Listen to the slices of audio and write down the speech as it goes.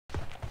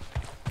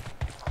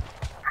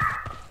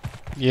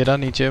ये रहा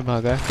नीचे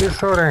भागा है।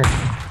 किस हो रहे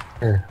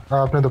हैं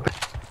आपने तो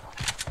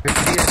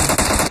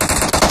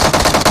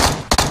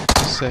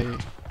सही।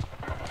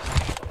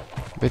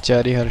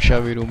 बेचारी हर्षा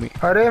वीरूमी।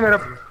 अरे मेरा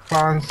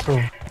 500।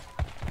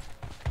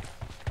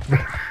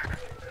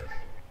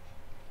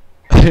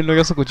 अरे इन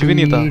लोगों से कुछ भी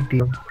नहीं था।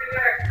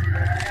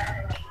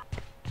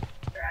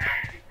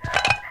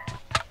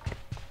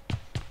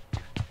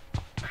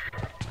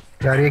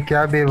 यार ये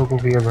क्या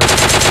बेवकूफी है भाई।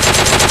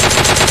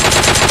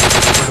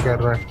 कर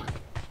रहा है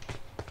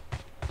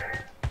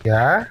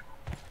क्या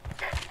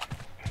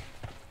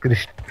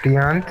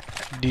क्रिस्टियन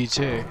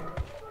डीजे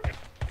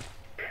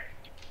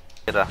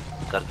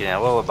करके आया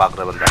वो भाग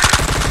रहा बंदा।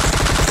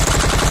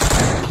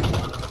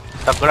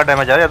 तब बड़ा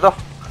डैमेज आ रहा है तो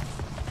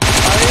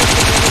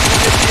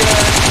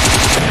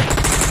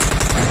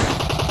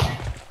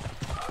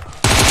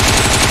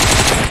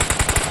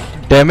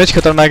डैमेज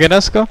खतरनाक है ना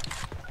इसका।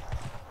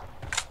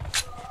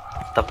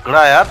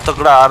 तगड़ा यार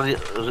तगड़ा। और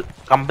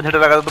कंपनसेटर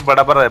लगा तो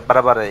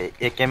बराबर है।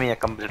 एक एम ही है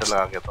कंपनसेटर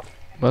लगा के तो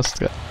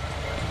मस्त।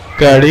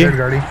 गाड़ी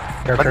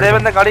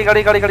बंदे गाड़ी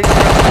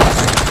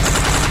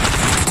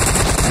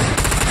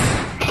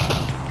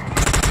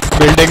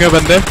बिल्डिंग में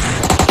बंदे।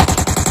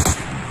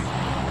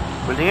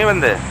 बिल्डिंग में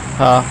बंदे।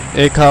 हाँ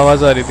एक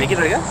आवाज आ रही थी।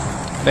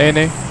 क्या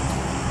नहीं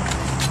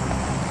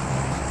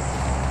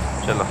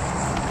चलो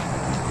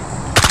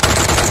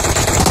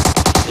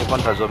ये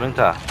कौन था? ज़ूमिंग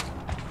था।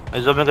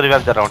 मैं ज़ूमिंग का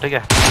रिवाइव कर रहा हूँ ठीक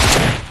है।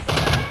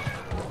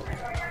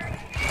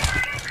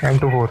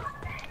 M24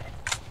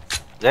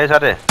 गए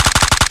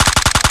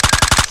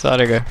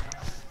सारे गए।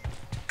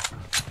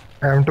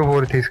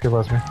 M24 थी इसके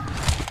पास में।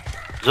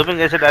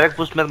 ज़ूमिंग ऐसे डायरेक्ट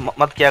पुश में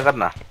मत किया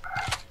करना।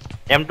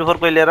 M24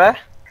 कोई ले रहा है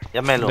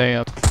या मैं लूं? नहीं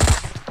आप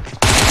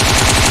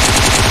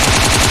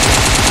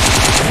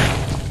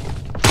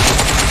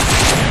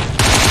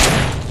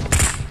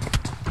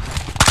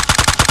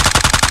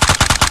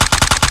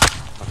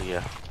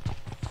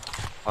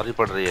और ही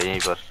पड़ रही है यहीं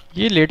पर।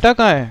 ये लेटा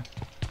कहाँ है?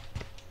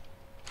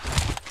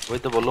 वही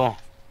तो बोलूं।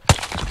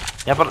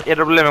 यहाँ पर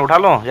एडब्ल्यू में उठा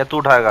लो या तू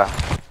उठाएगा?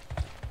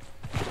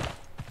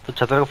 तो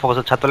छत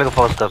वाले को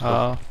फोकस कर।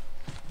 हाँ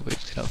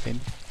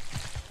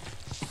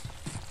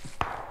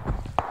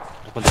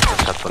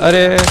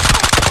अरे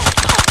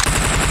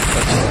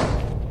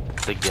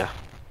दिख गया।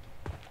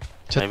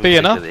 छत पे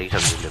है ना?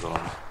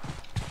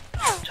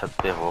 छत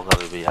पे होगा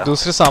भी यार।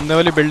 दूसरे सामने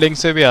वाली बिल्डिंग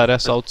से भी आ रहा है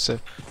साउथ से।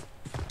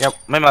 क्या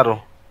मैं मारूं?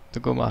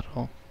 तुमको मार रहा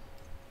हूँ।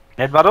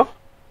 नेट मारो।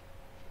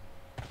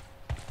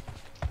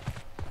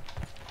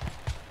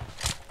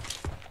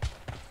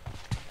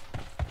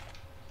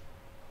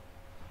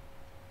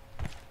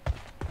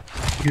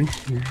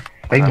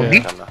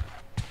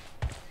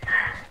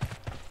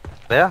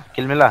 गया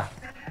किल मिला।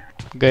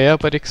 गया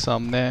पर एक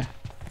सामने है।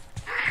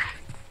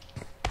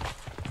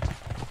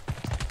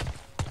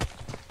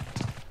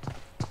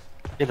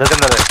 ये घर के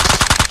अंदर है।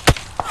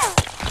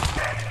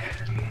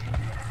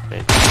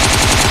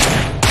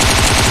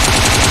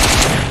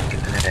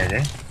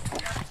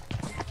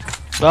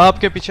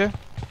 आपके पीछे।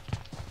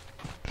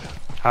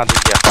 हाँ दिख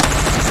गया।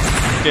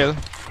 किल।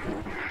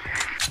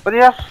 पर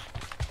यार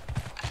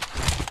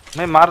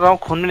मैं मार रहा हूँ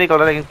खून नहीं निकल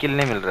रहा लेकिन किल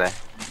नहीं मिल रहा है।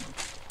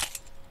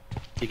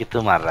 ठीक है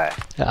तू मार रहा है।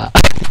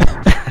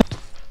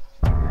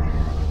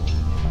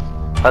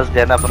 फंस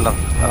गया ना मतलब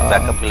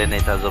बैकअप के लिए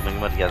नहीं था।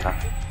 ज़ूमिंग मर गया था।